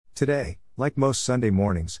Today, like most Sunday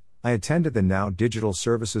mornings, I attended the now digital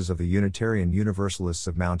services of the Unitarian Universalists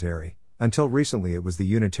of Mount Airy. Until recently it was the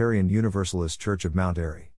Unitarian Universalist Church of Mount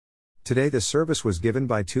Airy. Today the service was given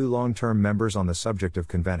by two long-term members on the subject of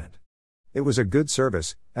Convenant. It was a good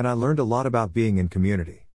service, and I learned a lot about being in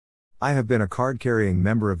community. I have been a card-carrying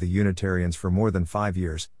member of the Unitarians for more than 5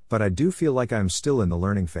 years, but I do feel like I am still in the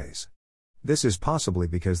learning phase. This is possibly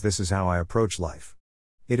because this is how I approach life.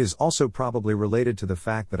 It is also probably related to the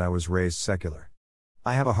fact that I was raised secular.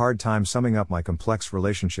 I have a hard time summing up my complex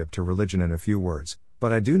relationship to religion in a few words,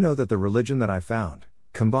 but I do know that the religion that I found,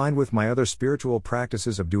 combined with my other spiritual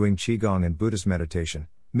practices of doing Qigong and Buddhist meditation,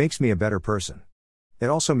 makes me a better person. It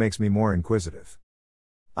also makes me more inquisitive.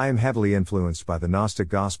 I am heavily influenced by the Gnostic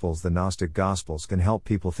Gospels. The Gnostic Gospels can help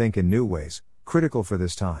people think in new ways, critical for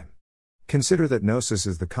this time. Consider that gnosis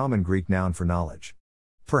is the common Greek noun for knowledge.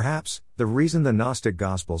 Perhaps, the reason the Gnostic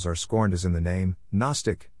Gospels are scorned is in the name,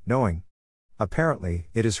 Gnostic, knowing. Apparently,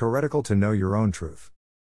 it is heretical to know your own truth.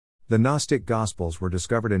 The Gnostic Gospels were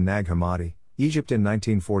discovered in Nag Hammadi, Egypt in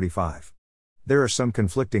 1945. There are some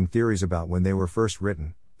conflicting theories about when they were first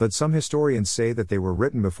written, but some historians say that they were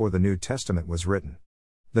written before the New Testament was written.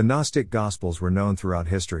 The Gnostic Gospels were known throughout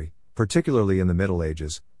history, particularly in the Middle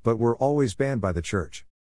Ages, but were always banned by the Church.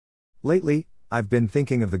 Lately, I've been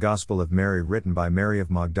thinking of the Gospel of Mary written by Mary of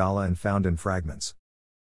Magdala and found in fragments.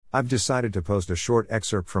 I've decided to post a short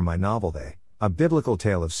excerpt from my novel They, a biblical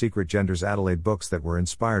tale of secret genders Adelaide books that were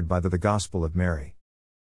inspired by the Gospel of Mary.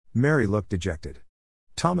 Mary looked dejected.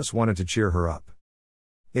 Thomas wanted to cheer her up.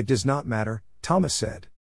 "It does not matter," Thomas said.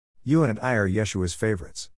 "You and I are Yeshua's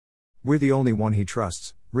favorites. We're the only one he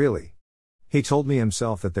trusts, really. He told me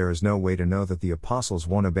himself that there is no way to know that the apostles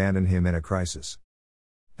won't abandon him in a crisis."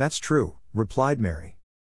 "That's true," replied Mary.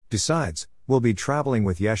 "Besides, we'll be traveling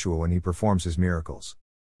with Yeshua when he performs his miracles.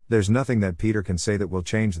 There's nothing that Peter can say that will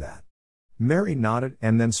change that." Mary nodded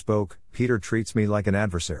and then spoke. "Peter treats me like an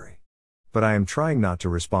adversary. But I am trying not to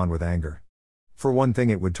respond with anger. For one thing,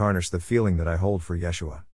 it would tarnish the feeling that I hold for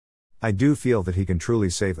Yeshua. I do feel that he can truly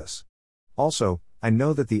save us. Also, I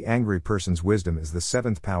know that the angry person's wisdom is the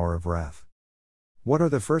seventh power of wrath." "What are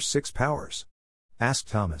the first 6 powers?" asked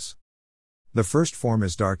Thomas. "The first form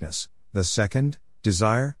is darkness, the second,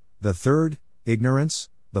 desire, the third, ignorance,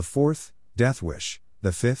 the fourth, death wish,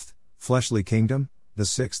 the fifth, fleshly kingdom, the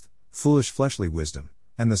sixth, foolish fleshly wisdom,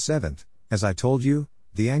 and the seventh, as I told you,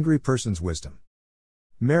 the angry person's wisdom."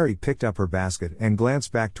 Mary picked up her basket and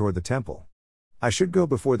glanced back toward the temple. "I should go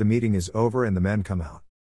before the meeting is over and the men come out."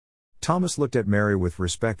 Thomas looked at Mary with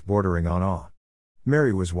respect bordering on awe.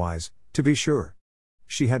 Mary was wise, to be sure.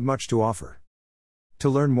 She had much to offer. To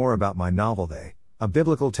learn more about my novel They, a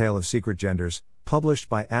biblical tale of secret genders, published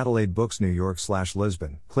by Adelaide Books New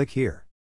York/Lisbon, click here.